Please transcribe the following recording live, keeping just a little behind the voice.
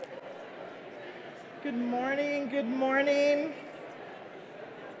Good morning, good morning.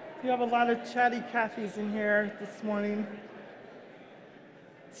 You have a lot of chatty Cathys in here this morning.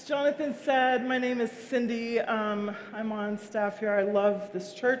 As Jonathan said, my name is Cindy. I'm on staff here. I love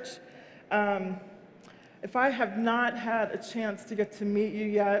this church. Um, if I have not had a chance to get to meet you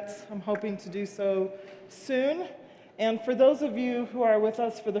yet, I'm hoping to do so soon. And for those of you who are with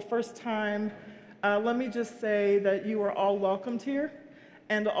us for the first time, let me just say that you are all welcomed here,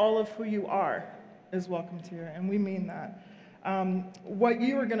 and all of who you are is welcomed here, and we mean that. What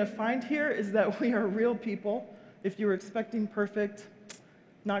you are going to find here is that we are real people. If you were expecting perfect,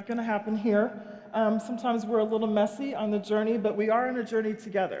 not going to happen here. Sometimes we're a little messy on the journey, but we are on a journey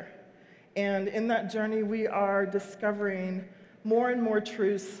together. And in that journey, we are discovering more and more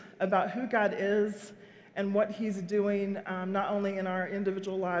truths about who God is and what He's doing, not only in our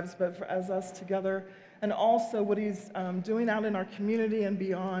individual lives, but as us together, and also what He's doing out in our community and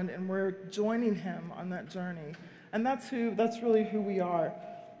beyond. And we're joining Him on that journey. And that's really who we are.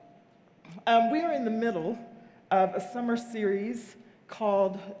 We are in the middle of a summer series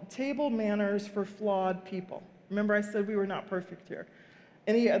called Table Manners for Flawed People. Remember, I said we were not perfect here.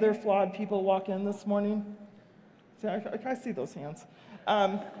 Any other flawed people walk in this morning? See, I see those hands.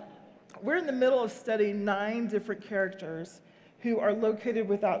 We're in the middle of studying 9 different characters who are located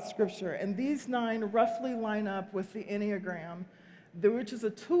without Scripture. And these 9 roughly line up with the Enneagram, which is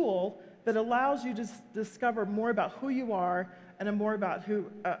a tool that allows you to discover more about who you are and more about who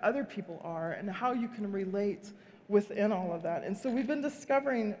other people are and how you can relate within all of that. And so we've been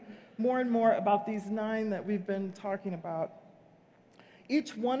discovering more and more about these 9 that we've been talking about.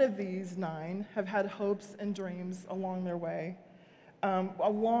 Each one of these 9 have had hopes and dreams along their way,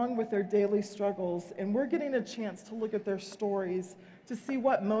 along with their daily struggles. And we're getting a chance to look at their stories to see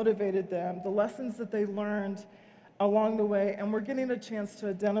what motivated them, the lessons that they learned along the way, and we're getting a chance to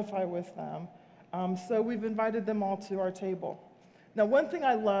identify with them. So we've invited them all to our table. Now, one thing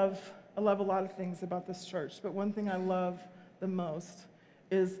I love a lot of things about this church, but one thing I love the most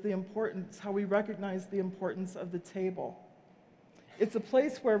is the importance, how we recognize the importance of the table. It's a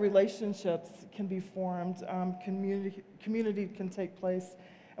place where relationships can be formed, community can take place,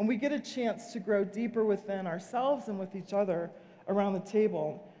 and we get a chance to grow deeper within ourselves and with each other around the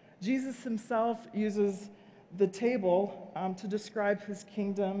table. Jesus himself uses the table to describe his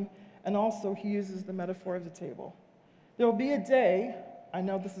kingdom, and also he uses the metaphor of the table. There will be a day, I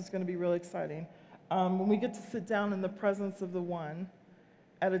know this is going to be really exciting, when we get to sit down in the presence of the One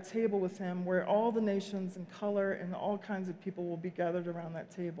at a table with him where all the nations and color and all kinds of people will be gathered around that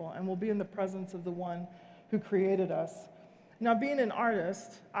table, and we'll be in the presence of the One who created us. Now, being an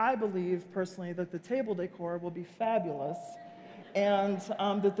artist, I believe personally that the table decor will be fabulous, and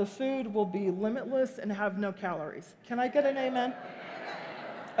that the food will be limitless and have no calories. Can I get an amen?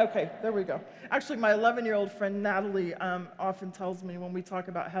 Okay, there we go. Actually, my 11-year-old friend Natalie often tells me when we talk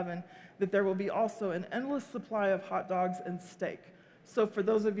about heaven that there will be also an endless supply of hot dogs and steak. So for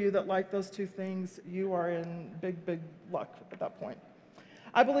those of you that like those 2 things, you are in big, big luck at that point.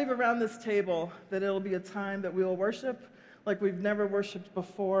 I believe around this table that it'll be a time that we will worship like we've never worshiped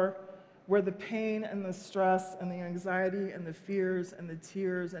before, where the pain and the stress and the anxiety and the fears and the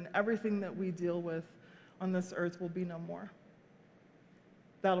tears and everything that we deal with on this earth will be no more.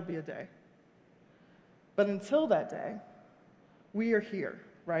 That'll be a day. But until that day, we are here,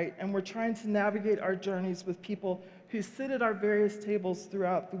 right? And we're trying to navigate our journeys with people who sit at our various tables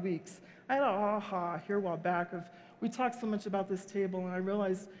throughout the weeks. I had an aha here a while back of, we talked so much about this table, and I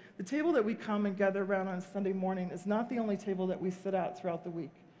realized the table that we come and gather around on Sunday morning is not the only table that we sit at throughout the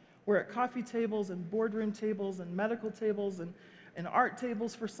week. We're at coffee tables and boardroom tables and medical tables and art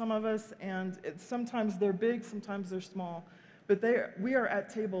tables for some of us, and sometimes they're big, sometimes they're small, but we are at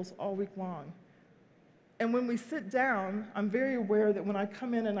tables all week long. And when we sit down, I'm very aware that when I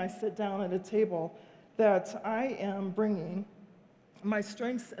come in and I sit down at a table, that I am bringing my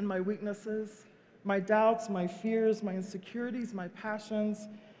strengths and my weaknesses, my doubts, my fears, my insecurities, my passions,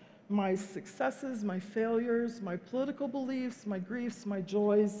 my successes, my failures, my political beliefs, my griefs, my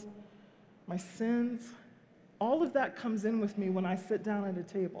joys, my sins. All of that comes in with me when I sit down at a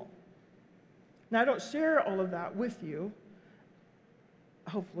table. Now, I don't share all of that with you,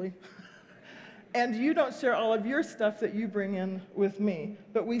 hopefully. And you don't share all of your stuff that you bring in with me,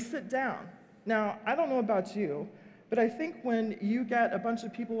 but we sit down. Now, I don't know about you, but I think when you get a bunch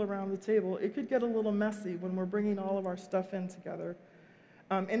of people around the table, it could get a little messy when we're bringing all of our stuff in together.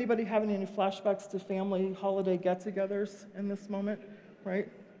 Anybody having any flashbacks to family holiday get-togethers in this moment, right?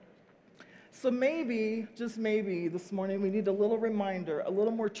 So maybe, just maybe, this morning we need a little reminder, a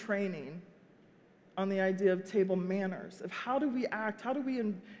little more training on the idea of table manners, of how do we act, how do we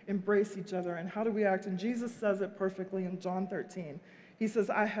embrace each other, and how do we act. And Jesus says it perfectly in John 13. He says,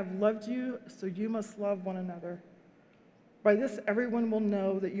 I have loved you, so you must love one another. By this, everyone will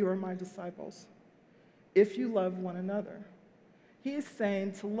know that you are my disciples, if you love one another. He is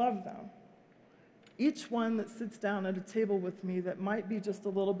saying to love them. Each one that sits down at a table with me that might be just a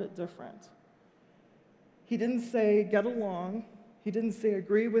little bit different. He didn't say get along. He didn't say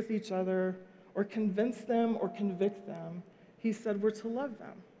agree with each other or convince them or convict them. He said we're to love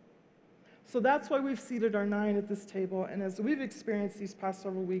them. So that's why we've seated our 9 at this table. And as we've experienced these past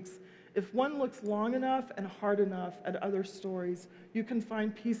several weeks, if one looks long enough and hard enough at other stories, you can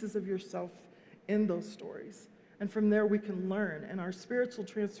find pieces of yourself in those stories. And from there we can learn, and our spiritual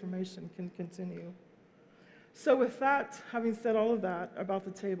transformation can continue. So with that, having said all of that about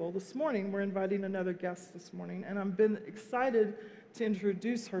the table, this morning we're inviting another guest this morning, and I've been excited to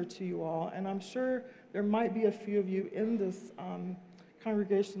introduce her to you all. And I'm sure there might be a few of you in this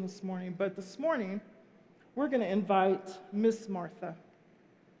congregation this morning, but this morning we're going to invite Miss Martha.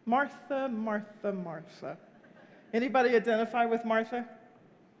 Martha, Martha, Martha. Anybody identify with Martha?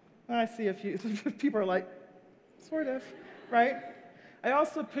 I see a few people are like, sort of, right? I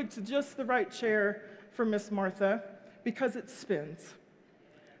also picked just the right chair for Miss Martha because it spins.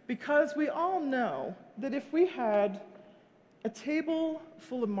 Because we all know that if we had a table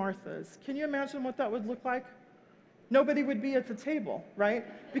full of Marthas, can you imagine what that would look like? Nobody would be at the table, right?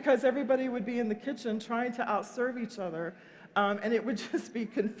 Because everybody would be in the kitchen trying to outserve each other, and it would just be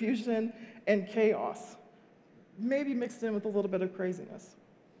confusion and chaos, maybe mixed in with a little bit of craziness.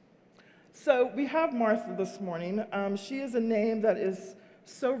 So we have Martha this morning. She is a name that is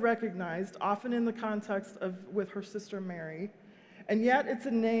so recognized, often in the context of with her sister Mary, and yet it's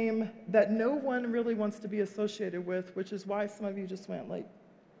a name that no one really wants to be associated with, which is why some of you just went like,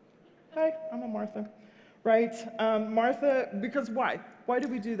 hi, I'm a Martha. Right? Martha, because why? Why do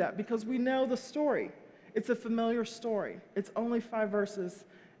we do that? Because we know the story. It's a familiar story. It's only 5 verses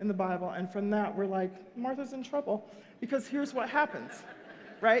in the Bible, and from that we're like, Martha's in trouble. Because here's what happens,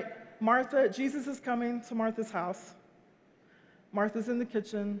 right? Martha, Jesus is coming to Martha's house. Martha's in the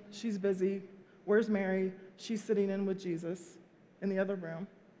kitchen. She's busy. Where's Mary? She's sitting in with Jesus in the other room.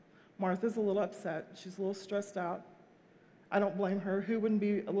 Martha's a little upset. She's a little stressed out. I don't blame her. Who wouldn't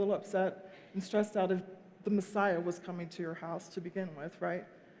be a little upset and stressed out if the Messiah was coming to your house to begin with, right?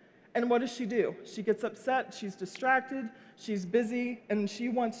 And what does she do? She gets upset, she's distracted, she's busy, and she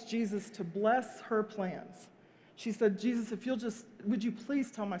wants Jesus to bless her plans. She said, Jesus, would you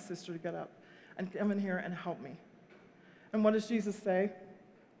please tell my sister to get up and come in here and help me? And what does Jesus say?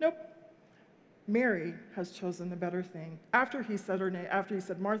 Nope. Mary has chosen the better thing. After he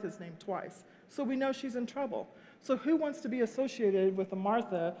said Martha's name twice. So we know she's in trouble. So who wants to be associated with a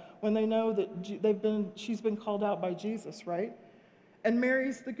Martha when they know that she's been called out by Jesus, right? And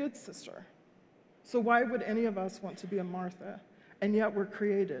Mary's the good sister. So why would any of us want to be a Martha? And yet we're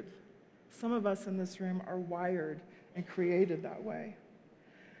created. Some of us in this room are wired and created that way.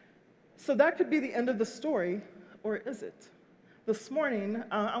 So that could be the end of the story, or is it? This morning,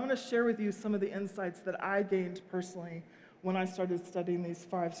 I want to share with you some of the insights that I gained personally when I started studying these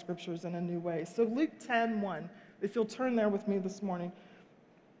 5 scriptures in a new way. So Luke 10:1. If you'll turn there with me this morning,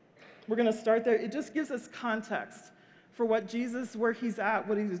 we're going to start there. It just gives us context for what Jesus, where he's at,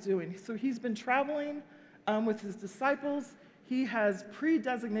 what he's doing. So he's been traveling with his disciples. He has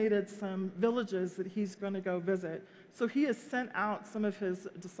pre-designated some villages that he's going to go visit. So he has sent out some of his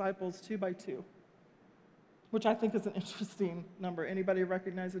disciples 2 by 2, which I think is an interesting number. Anybody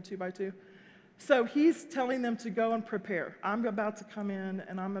recognize a 2 by 2? So he's telling them to go and prepare. I'm about to come in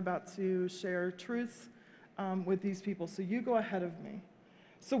and I'm about to share truths with these people, so you go ahead of me.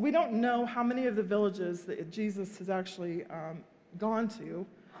 So we don't know how many of the villages that Jesus has actually gone to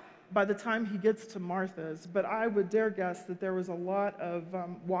by the time he gets to Martha's, but I would dare guess that there was a lot of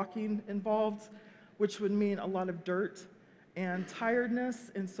walking involved, which would mean a lot of dirt and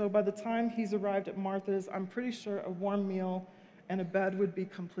tiredness, and so by the time he's arrived at Martha's, I'm pretty sure a warm meal and a bed would be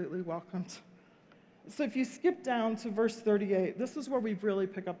completely welcomed. So if you skip down to verse 38, this is where we really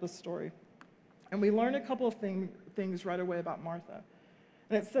pick up the story. And we learn a couple of things right away about Martha.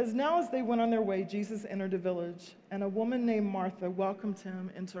 And it says, now as they went on their way, Jesus entered a village, and a woman named Martha welcomed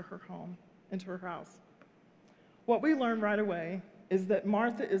him into her home, into her house. What we learn right away is that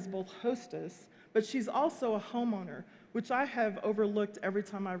Martha is both hostess, but she's also a homeowner, which I have overlooked every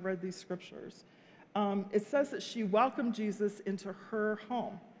time I've read these scriptures. It says that she welcomed Jesus into her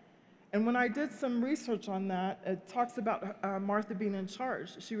home. And when I did some research on that, it talks about Martha being in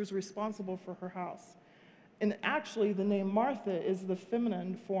charge. She was responsible for her house. And actually, the name Martha is the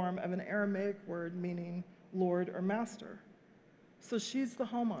feminine form of an Aramaic word meaning Lord or master. So she's the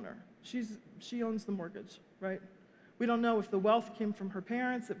homeowner. She owns the mortgage, right? We don't know if the wealth came from her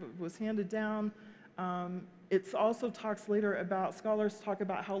parents, if it was handed down. It also talks later about, scholars talk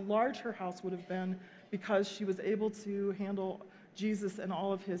about how large her house would have been because she was able to handle Jesus and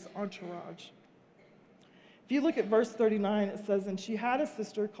all of his entourage. If you look at verse 39, it says, "And she had a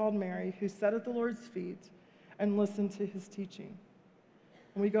sister called Mary who sat at the Lord's feet and listened to his teaching."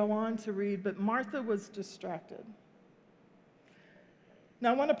 And we go on to read, "But Martha was distracted."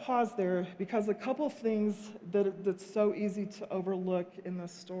 Now I want to pause there because a couple of things that's so easy to overlook in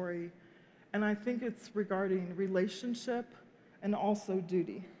this story, and I think it's regarding relationship and also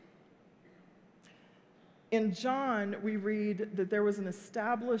duty. In John, we read that there was an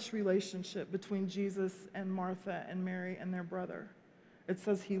established relationship between Jesus and Martha and Mary and their brother. It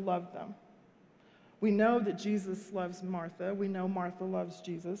says he loved them. We know that Jesus loves Martha. We know Martha loves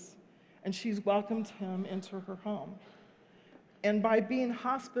Jesus, and she's welcomed him into her home. And by being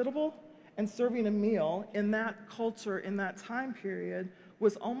hospitable and serving a meal in that culture, in that time period,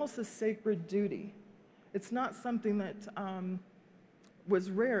 was almost a sacred duty. It's not something that was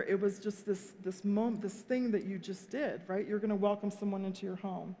rare. It was just this moment, this thing that you just did, right? You're going to welcome someone into your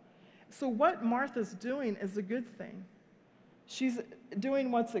home. So what Martha's doing is a good thing. She's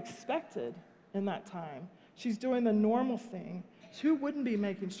doing what's expected in that time. She's doing the normal thing. Who wouldn't be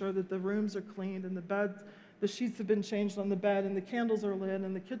making sure that the rooms are cleaned and the sheets have been changed on the bed and the candles are lit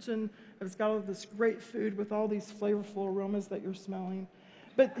and the kitchen has got all this great food with all these flavorful aromas that you're smelling.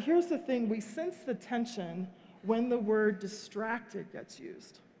 But here's the thing, we sense the tension when the word distracted gets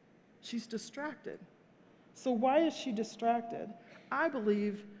used. She's distracted. So why is she distracted? I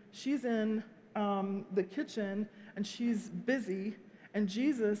believe she's in the kitchen and she's busy, and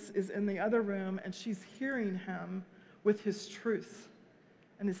Jesus is in the other room and she's hearing him with his truth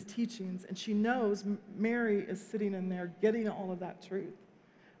and his teachings, and she knows Mary is sitting in there getting all of that truth.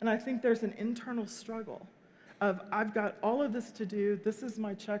 And I think there's an internal struggle of, I've got all of this to do, this is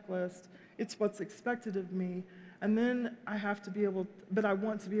my checklist, it's what's expected of me, and then I have to be able, but I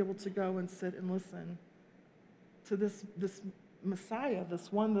want to be able to go and sit and listen to this Messiah,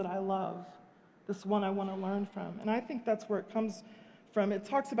 this one that I love, this one I want to learn from. And I think that's where it comes from. It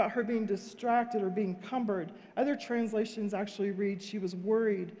talks about her being distracted or being cumbered. Other translations actually read she was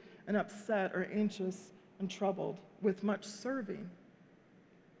worried and upset or anxious and troubled with much serving,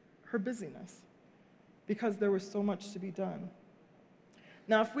 her busyness, because there was so much to be done.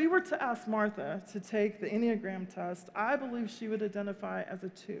 Now, if we were to ask Martha to take the Enneagram test, I believe she would identify as a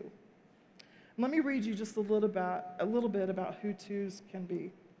 2. Let me read you just a little bit about who 2s can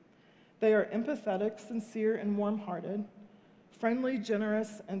be. They are empathetic, sincere, and warm-hearted, friendly,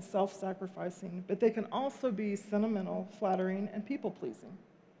 generous, and self-sacrificing, but they can also be sentimental, flattering, and people-pleasing.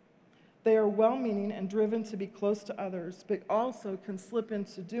 They are well-meaning and driven to be close to others, but also can slip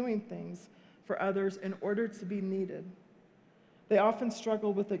into doing things for others in order to be needed. They often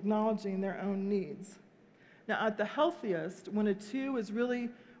struggle with acknowledging their own needs. Now, at the healthiest, when a 2 is really,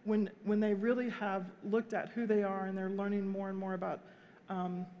 when they really have looked at who they are and they're learning more and more about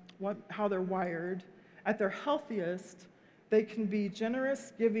how they're wired, at their healthiest, they can be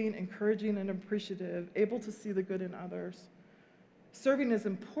generous, giving, encouraging, and appreciative, able to see the good in others. Serving is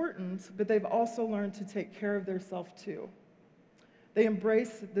important, but they've also learned to take care of themselves too. They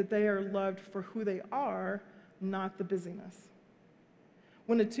embrace that they are loved for who they are, not the busyness.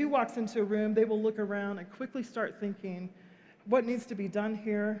 When a 2 walks into a room, they will look around and quickly start thinking, what needs to be done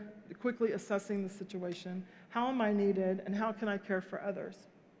here? Quickly assessing the situation. How am I needed, and how can I care for others?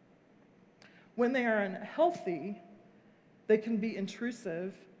 When they are unhealthy, they can be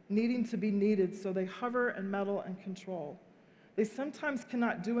intrusive, needing to be needed, so they hover and meddle and control. They sometimes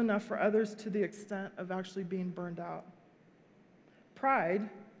cannot do enough for others to the extent of actually being burned out. Pride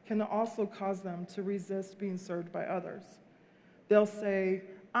can also cause them to resist being served by others. They'll say,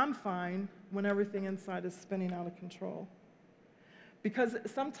 I'm fine, when everything inside is spinning out of control. Because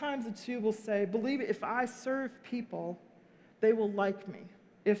sometimes the 2 will say, believe it, if I serve people, they will like me.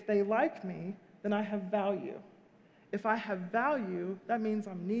 If they like me, then I have value. If I have value, that means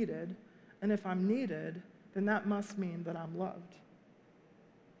I'm needed. And if I'm needed, then that must mean that I'm loved.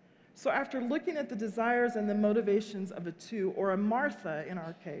 So after looking at the desires and the motivations of a 2, or a Martha in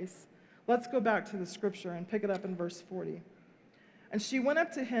our case, let's go back to the scripture and pick it up in verse 40. And she went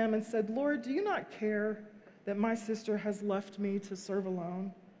up to him and said, Lord, do you not care that my sister has left me to serve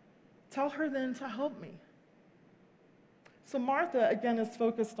alone? Tell her then to help me. So Martha, again, is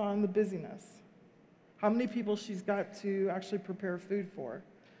focused on the busyness, how many people she's got to actually prepare food for.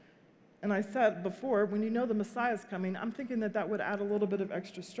 And I said before, when you know the Messiah's coming, I'm thinking that that would add a little bit of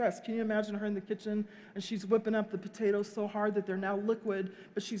extra stress. Can you imagine her in the kitchen and she's whipping up the potatoes so hard that they're now liquid,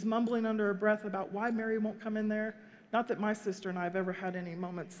 but she's mumbling under her breath about why Mary won't come in there? Not that my sister and I have ever had any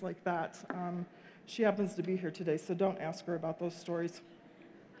moments like that. She happens to be here today, so don't ask her about those stories.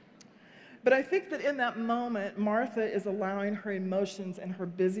 But I think that in that moment, Martha is allowing her emotions and her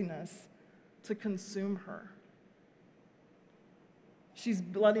busyness to consume her. She's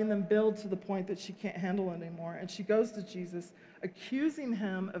letting them build to the point that she can't handle it anymore. And she goes to Jesus, accusing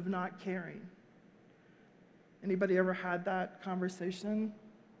him of not caring. Anybody ever had that conversation,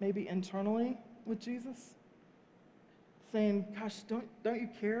 maybe internally with Jesus? Saying, gosh, don't you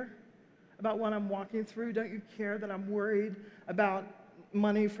care about what I'm walking through? Don't you care that I'm worried about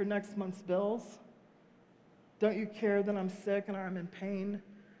money for next month's bills? Don't you care that I'm sick and I'm in pain?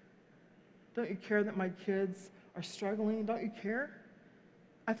 Don't you care that my kids are struggling? Don't you care?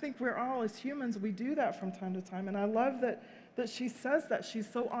 I think we're all, as humans, we do that from time to time. And I love that she says that.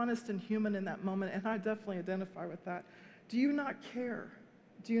 She's so honest and human in that moment, and I definitely identify with that. Do you not care?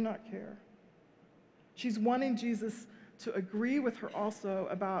 Do you not care? She's wanting Jesus to agree with her also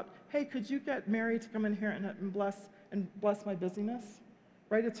about, hey, could you get Mary to come in here and bless my busyness?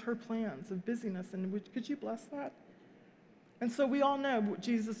 Right? It's her plans of busyness, and could you bless that? And so we all know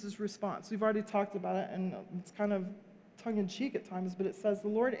Jesus' response. We've already talked about it, and it's kind of tongue-in-cheek at times, but it says, the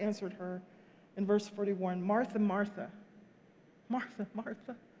Lord answered her in verse 41, Martha, Martha, Martha,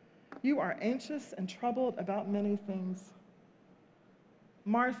 Martha, you are anxious and troubled about many things.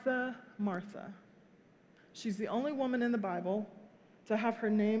 Martha, Martha. She's the only woman in the Bible to have her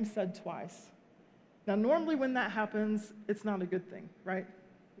name said twice. Now, normally when that happens, it's not a good thing, right?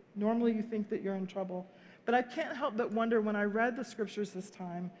 Normally you think that you're in trouble. But I can't help but wonder when I read the scriptures this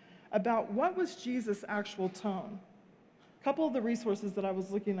time about what was Jesus' actual tone. A couple of the resources that I was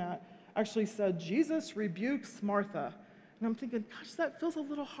looking at actually said, Jesus rebukes Martha. And I'm thinking, gosh, that feels a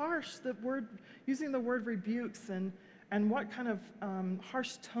little harsh, using the word rebukes, and what kind of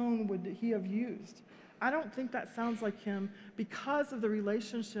harsh tone would he have used? I don't think that sounds like him because of the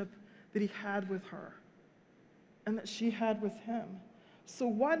relationship that he had with her and that she had with him. So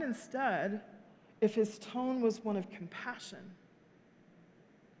what instead if his tone was one of compassion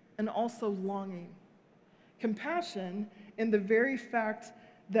and also longing? Compassion in the very fact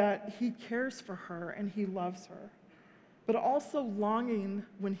that he cares for her and he loves her, but also longing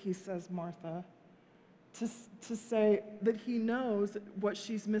when he says Martha, to say that he knows what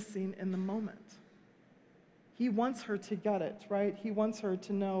she's missing in the moment. He wants her to get it, right? He wants her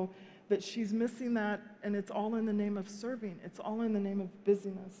to know that she's missing that, and it's all in the name of serving. It's all in the name of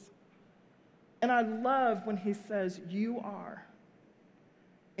busyness. And I love when he says, you are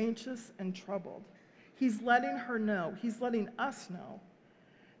anxious and troubled. He's letting her know, he's letting us know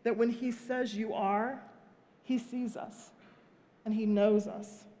that when he says you are, he sees us and he knows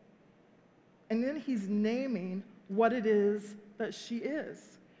us. And then he's naming what it is that she is.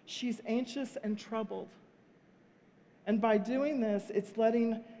 She's anxious and troubled. And by doing this, it's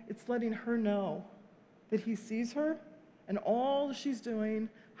letting her know that he sees her and all she's doing,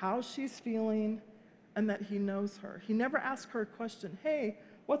 how she's feeling, and that he knows her. He never asks her a question, hey,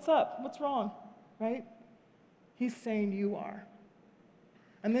 what's up? What's wrong? Right? He's saying you are.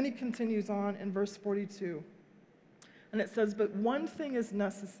 And then he continues on in verse 42. And it says, but one thing is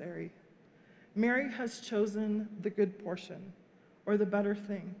necessary. Mary has chosen the good portion, or the better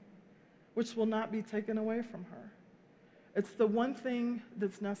thing, which will not be taken away from her. It's the one thing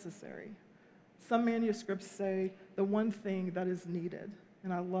that's necessary. Some manuscripts say the one thing that is needed,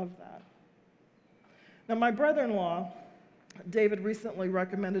 and I love that. Now, my brother-in-law, David, recently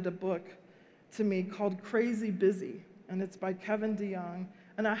recommended a book to me called Crazy Busy, and it's by Kevin DeYoung.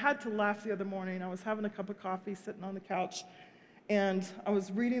 And I had to laugh the other morning. I was having a cup of coffee, sitting on the couch, and I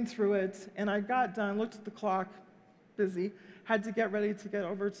was reading through it, and I got done, looked at the clock, busy, had to get ready to get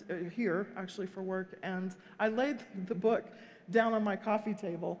over to, here, actually, for work, and I laid the book down on my coffee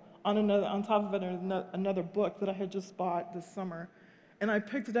table on top of it another book that I had just bought this summer. And I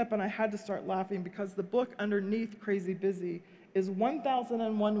picked it up, and I had to start laughing because the book underneath Crazy Busy is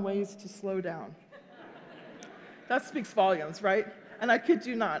 1001 Ways to Slow Down. That speaks volumes, right? And I kid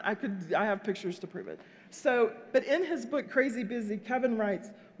you not, I have pictures to prove it. So, but in his book, Crazy Busy, Kevin writes,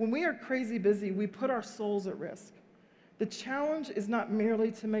 when we are crazy busy, we put our souls at risk. The challenge is not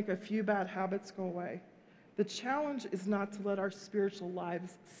merely to make a few bad habits go away. The challenge is not to let our spiritual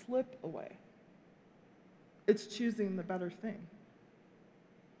lives slip away. It's choosing the better thing.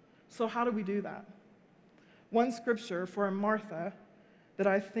 So how do we do that? One scripture for Martha that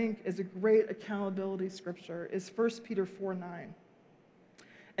I think is a great accountability scripture is 1 Peter 4:9.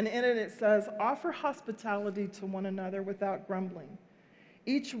 And in it, it says, offer hospitality to one another without grumbling.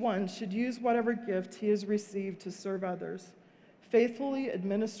 Each one should use whatever gift he has received to serve others, faithfully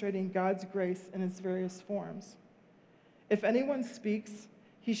administrating God's grace in its various forms. If anyone speaks,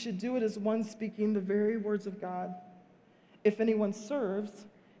 he should do it as one speaking the very words of God. If anyone serves,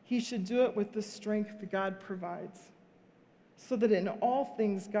 he should do it with the strength that God provides, so that in all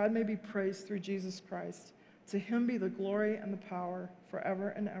things God may be praised through Jesus Christ. To him be the glory and the power forever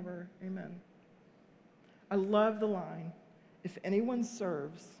and ever. Amen. I love the line, if anyone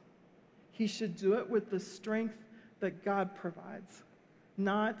serves, he should do it with the strength that God provides,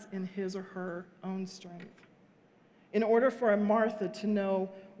 not in his or her own strength. In order for a Martha to know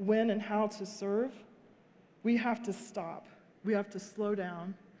when and how to serve, we have to stop. We have to slow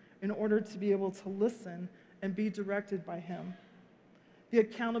down in order to be able to listen and be directed by him. The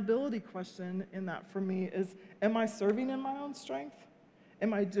accountability question in that for me is, am I serving in my own strength?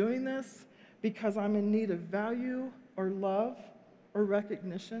 Am I doing this because I'm in need of value or love or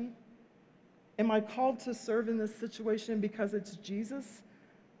recognition? Am I called to serve in this situation because it's Jesus?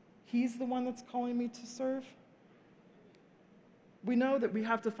 He's the one that's calling me to serve? We know that we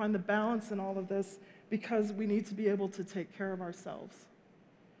have to find the balance in all of this because we need to be able to take care of ourselves.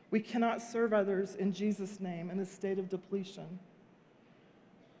 We cannot serve others in Jesus' name in a state of depletion,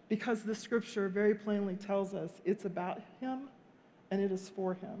 because the scripture very plainly tells us it's about him and it is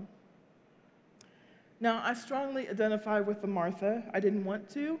for him. Now, I strongly identify with the Martha. I didn't want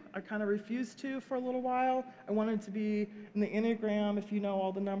to. I kind of refused to for a little while. I wanted to be in the Enneagram, if you know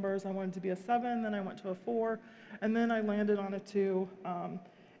all the numbers. I wanted to be a 7, then I went to a 4, and then I landed on a 2.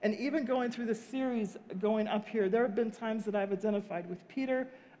 And even going through this series, going up here, there have been times that I've identified with Peter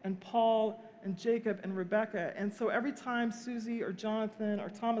and Paul and Jacob and Rebecca. And so every time Susie or Jonathan or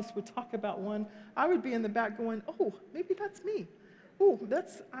Thomas would talk about one, I would be in the back going, oh, maybe that's me. Oh,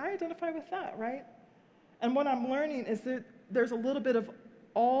 I identify with that, right? And what I'm learning is that there's a little bit of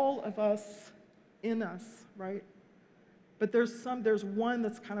all of us in us, right? But there's one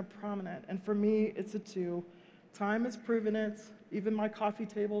that's kind of prominent, and for me, it's a 2. Time has proven it. Even my coffee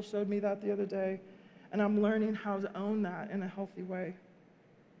table showed me that the other day, and I'm learning how to own that in a healthy way.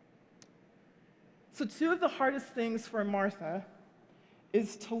 So 2 of the hardest things for Martha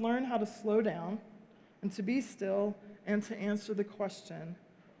is to learn how to slow down and to be still and to answer the question,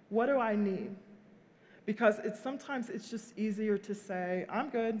 what do I need? Because sometimes it's just easier to say, I'm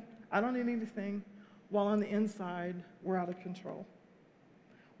good, I don't need anything, while on the inside, we're out of control.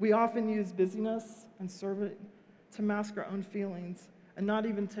 We often use busyness and service to mask our own feelings and not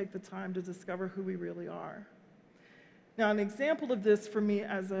even take the time to discover who we really are. Now, an example of this for me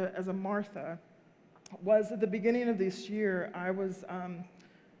as a Martha was at the beginning of this year.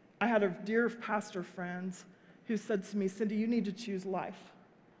 I had a dear pastor friend who said to me, Cindy, you need to choose life.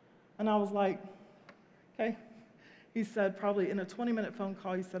 And I was like, okay. He said probably in a 20-minute phone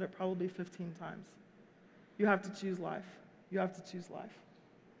call, he said it probably 15 times. You have to choose life. You have to choose life.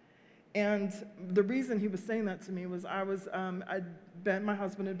 And the reason he was saying that to me was my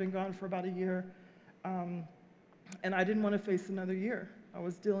husband had been gone for about a year, and I didn't want to face another year. I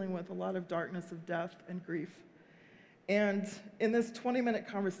was dealing with a lot of darkness of death and grief. And in this 20-minute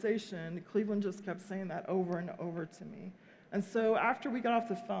conversation, Cleveland just kept saying that over and over to me. And so after we got off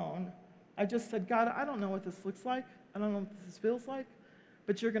the phone, I just said, God, I don't know what this looks like. I don't know what this feels like,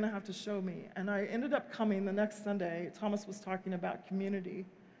 but you're going to have to show me. And I ended up coming the next Sunday. Thomas was talking about community,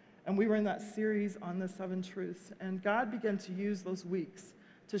 and we were in that series on the 7 truths. And God began to use those weeks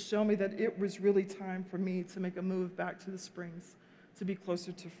to show me that it was really time for me to make a move back to the Springs, to be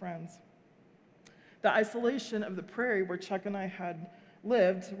closer to friends. The isolation of the prairie where Chuck and I had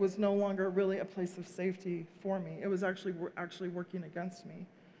lived was no longer really a place of safety for me. It was actually working against me.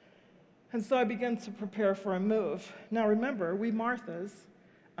 And so I began to prepare for a move. Now remember, we Marthas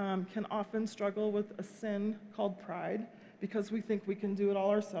can often struggle with a sin called pride because we think we can do it all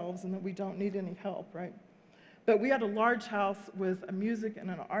ourselves and that we don't need any help, right? But we had a large house with a music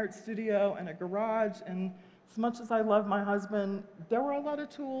and an art studio and a garage, and as much as I love my husband, there were a lot of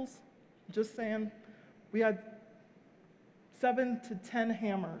tools. Just saying. We had 7 to 10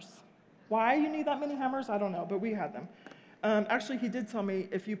 hammers. Why you need that many hammers, I don't know, but we had them. Actually, he did tell me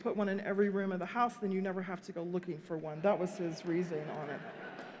if you put one in every room of the house, then you never have to go looking for one. That was his reasoning on it.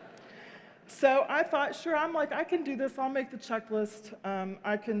 So I thought, sure, I can do this. I'll make the checklist.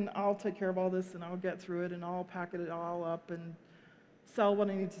 I'll take care of all this, and I'll get through it, and I'll pack it all up and sell what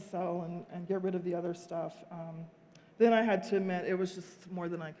I need to sell and get rid of the other stuff. Then I had to admit it was just more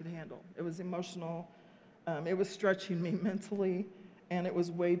than I could handle. It was emotional. It was stretching me mentally, and it was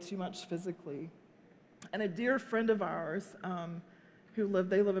way too much physically. And a dear friend of ours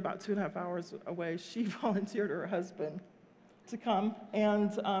they live about 2.5 hours away, she volunteered her husband to come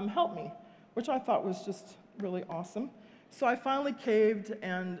and help me, which I thought was just really awesome. So I finally caved,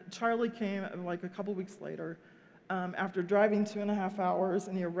 and Charlie came like a couple weeks later after driving 2.5 hours,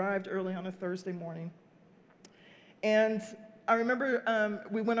 and he arrived early on a Thursday morning. And I remember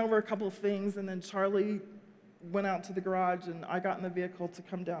we went over a couple of things, and then Charlie went out to the garage, and I got in the vehicle to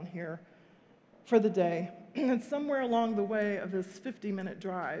come down here for the day. And somewhere along the way of this 50-minute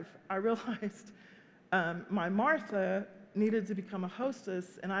drive, I realized my Martha needed to become a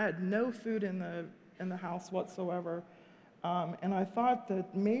hostess, and I had no food in the house whatsoever. And I thought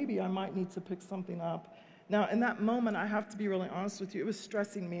that maybe I might need to pick something up. Now, in that moment, I have to be really honest with you, it was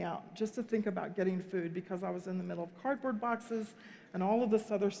stressing me out just to think about getting food because I was in the middle of cardboard boxes and all of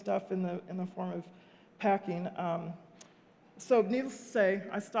this other stuff in the form of packing. So needless to say,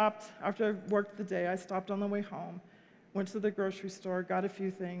 I stopped, after I worked the day, I stopped on the way home, went to the grocery store, got a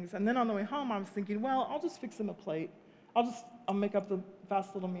few things, and then on the way home, I was thinking, well, I'll just fix him a plate. I'll make up the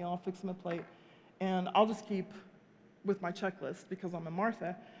fast little meal, I'll fix him a plate, and I'll just keep with my checklist because I'm a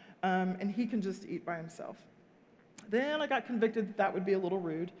Martha, and he can just eat by himself. Then I got convicted that that would be a little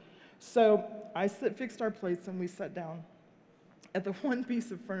rude, so I fixed our plates and we sat down at the one piece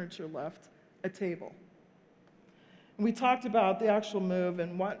of furniture left, a table. And we talked about the actual move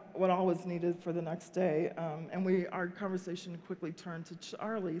and what all was needed for the next day, and our conversation quickly turned to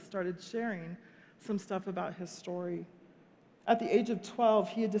Charlie, started sharing some stuff about his story. At the age of 12,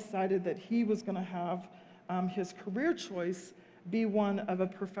 he had decided that he was going to have his career choice be one of a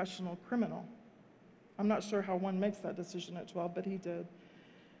professional criminal. I'm not sure how one makes that decision at 12, but he did.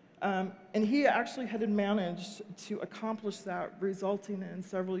 And he actually had managed to accomplish that, resulting in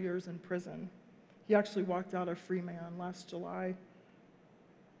several years in prison. He actually walked out a free man last July.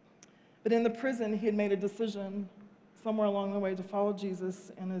 But in the prison, he had made a decision somewhere along the way to follow Jesus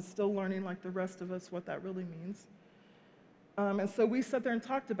and is still learning, like the rest of us, what that really means. And so we sat there and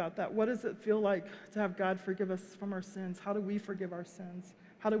talked about that. What does it feel like to have God forgive us from our sins? How do we forgive our sins?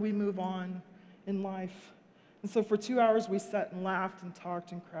 How do we move on in life? And so for 2 hours, we sat and laughed and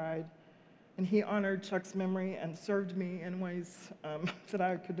talked and cried. And he honored Chuck's memory and served me in ways that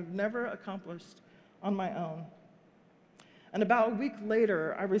I could have never accomplished on my own. And about a week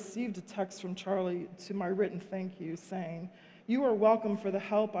later, I received a text from Charlie to my written thank you saying, "You are welcome for the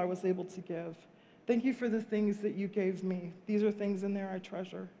help I was able to give. Thank you for the things that you gave me. These are things in there I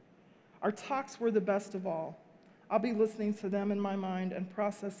treasure." Our talks were the best of all. I'll be listening to them in my mind and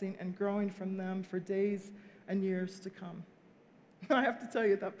processing and growing from them for days and years to come. I have to tell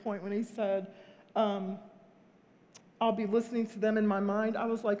you at that point when he said, I'll be listening to them in my mind, I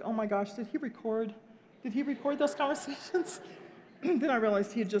was like, oh my gosh, did he record those conversations? Then I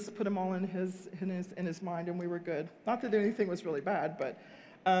realized he had just put them all in his mind and we were good. Not that anything was really bad, but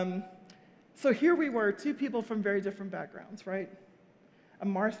so here we were, two people from very different backgrounds, right? A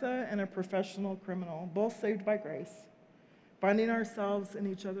Martha and a professional criminal, both saved by grace, finding ourselves in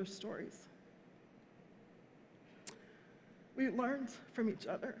each other's stories. We learned from each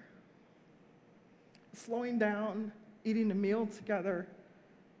other, slowing down, eating a meal together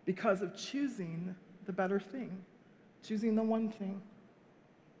because of choosing the better thing, choosing the one thing.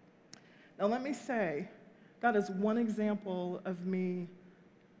 Now let me say, that is one example of me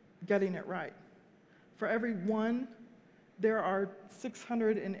getting it right. For every one, there are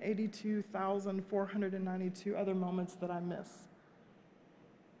 682,492 other moments that I miss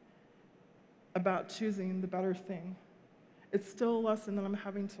about choosing the better thing. It's still a lesson that I'm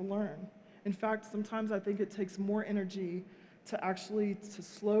having to learn. In fact, sometimes I think it takes more energy to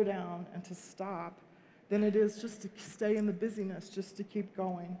slow down and to stop than it is just to stay in the busyness, just to keep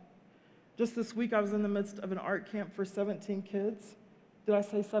going. Just this week, I was in the midst of an art camp for 17 kids. Did I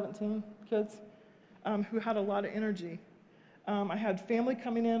say 17 kids? Who had a lot of energy. I had family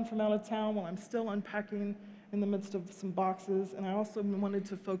coming in from out of town while I'm still unpacking in the midst of some boxes, and I also wanted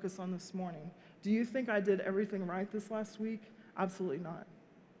to focus on this morning. Do you think I did everything right this last week? Absolutely not.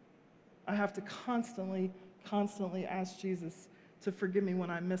 I have to constantly ask Jesus to forgive me when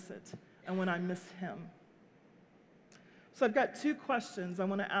I miss it and when I miss him. So I've got two questions I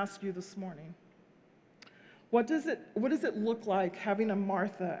want to ask you this morning. What does it look like having a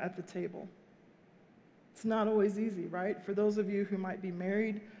Martha at the table? It's not always easy, right? For those of you who might be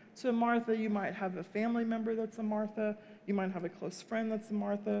married to a Martha, you might have a family member that's a Martha, you might have a close friend that's a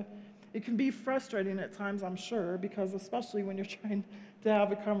Martha. It can be frustrating at times, I'm sure, because especially when you're trying to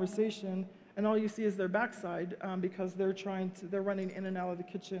have a conversation and all you see is their backside because they're running in and out of the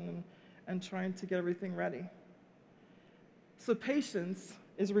kitchen and trying to get everything ready. So patience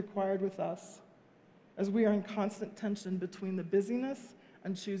is required with us as we are in constant tension between the busyness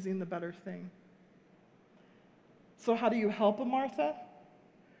and choosing the better thing. So how do you help a Martha?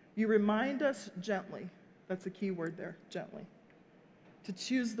 You remind us gently, that's a key word there, gently, to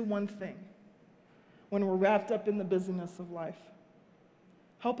choose the one thing when we're wrapped up in the busyness of life.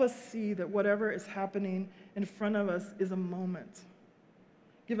 Help us see that whatever is happening in front of us is a moment.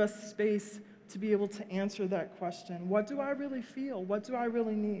 Give us space to be able to answer that question. What do I really feel? What do I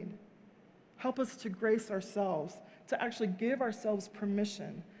really need? Help us to grace ourselves, to actually give ourselves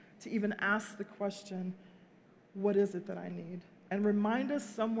permission to even ask the question, what is it that I need? And remind us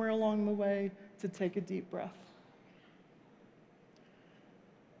somewhere along the way to take a deep breath.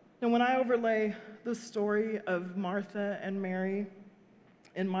 And when I overlay the story of Martha and Mary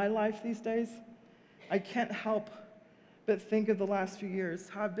in my life these days, I can't help but think of the last few years,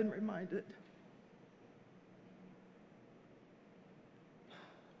 how I've been reminded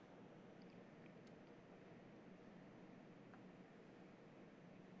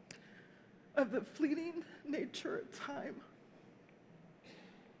of the fleeting nature of time,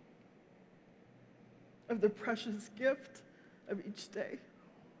 of the precious gift of each day.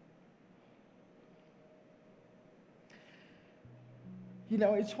 You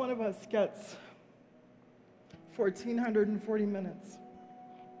know, each one of us gets 1,440 minutes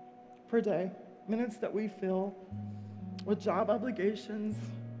per day, minutes that we fill with job obligations,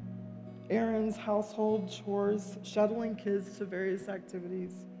 errands, household chores, shuttling kids to various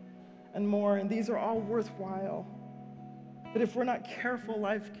activities, and more, and these are all worthwhile. But if we're not careful,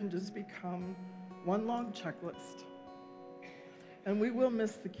 life can just become one long checklist, and we will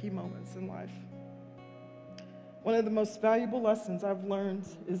miss the key moments in life. One of the most valuable lessons I've learned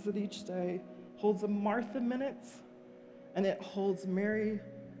is that each day holds a Martha minutes and it holds Mary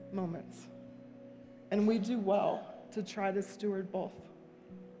moments. And we do well to try to steward both.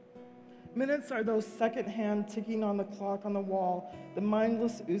 Minutes are those second-hand ticking on the clock on the wall, the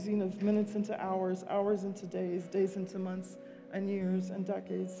mindless oozing of minutes into hours, hours into days, days into months, and years and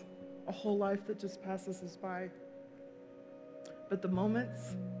decades. A whole life that just passes us by. But the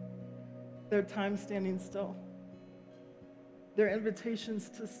moments, they're time standing still. They're invitations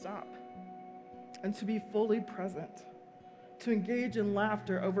to stop and to be fully present, to engage in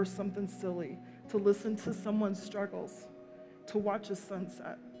laughter over something silly, to listen to someone's struggles, to watch a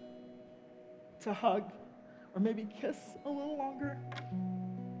sunset, to hug, or maybe kiss a little longer,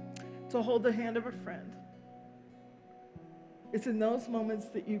 to hold the hand of a friend. It's in those moments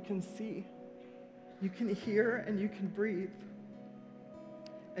that you can see, you can hear, and you can breathe,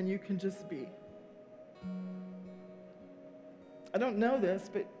 and you can just be. I don't know this,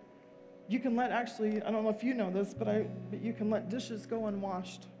 but you can let I don't know if you know this, but you can let dishes go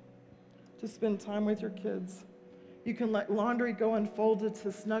unwashed to spend time with your kids. You can let laundry go unfolded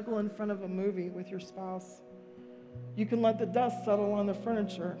to snuggle in front of a movie with your spouse. You can let the dust settle on the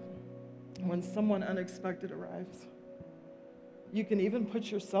furniture when someone unexpected arrives. You can even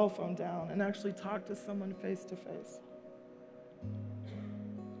put your cell phone down and actually talk to someone face to face.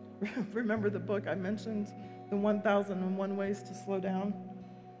 Remember the book I mentioned, The 1001 Ways to Slow Down?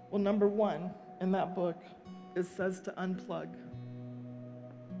 Well, number 1 in that book, it says to unplug.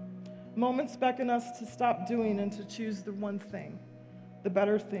 Moments beckon us to stop doing and to choose the one thing, the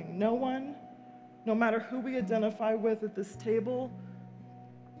better thing. No one, no matter who we identify with at this table,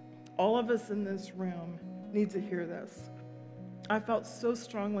 all of us in this room need to hear this. I felt so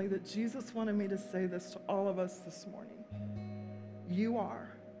strongly that Jesus wanted me to say this to all of us this morning. You are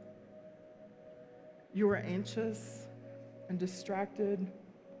anxious and distracted.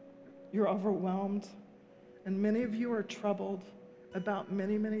 You're overwhelmed. And many of you are troubled about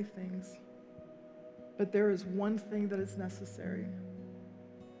many, many things. But there is one thing that is necessary,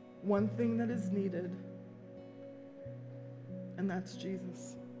 one thing that is needed, and that's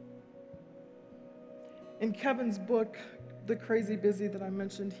Jesus. In Kevin's book, The Crazy Busy that I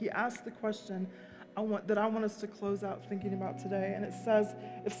mentioned, he asked the question that I want us to close out thinking about today. And it says,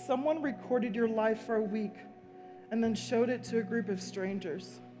 if someone recorded your life for a week and then showed it to a group of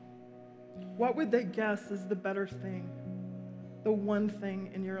strangers, what would they guess is the better thing, the one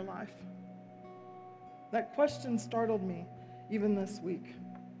thing in your life? That question startled me even this week.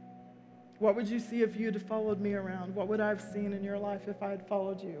 What would you see if you'd followed me around? What would I have seen in your life if I had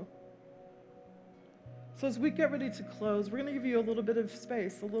followed you? So as we get ready to close, we're going to give you a little bit of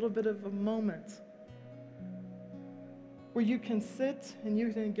space, a little bit of a moment where you can sit and you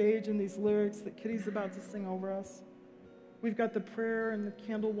can engage in these lyrics that Kitty's about to sing over us. We've got the prayer and the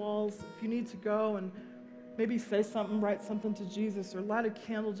candle walls. If you need to go and maybe say something, write something to Jesus, or light a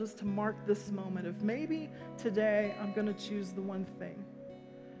candle just to mark this moment of maybe today I'm going to choose the one thing.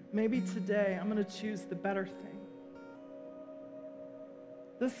 Maybe today I'm going to choose the better thing.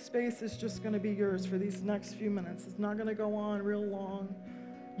 This space is just going to be yours for these next few minutes. It's not going to go on real long.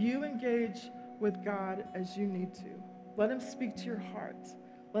 You engage with God as you need to. Let him speak to your heart.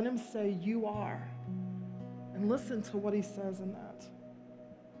 Let him say, you are. And listen to what he says in that.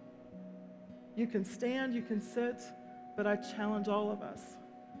 You can stand, you can sit, but I challenge all of us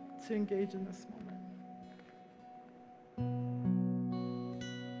to engage in this moment.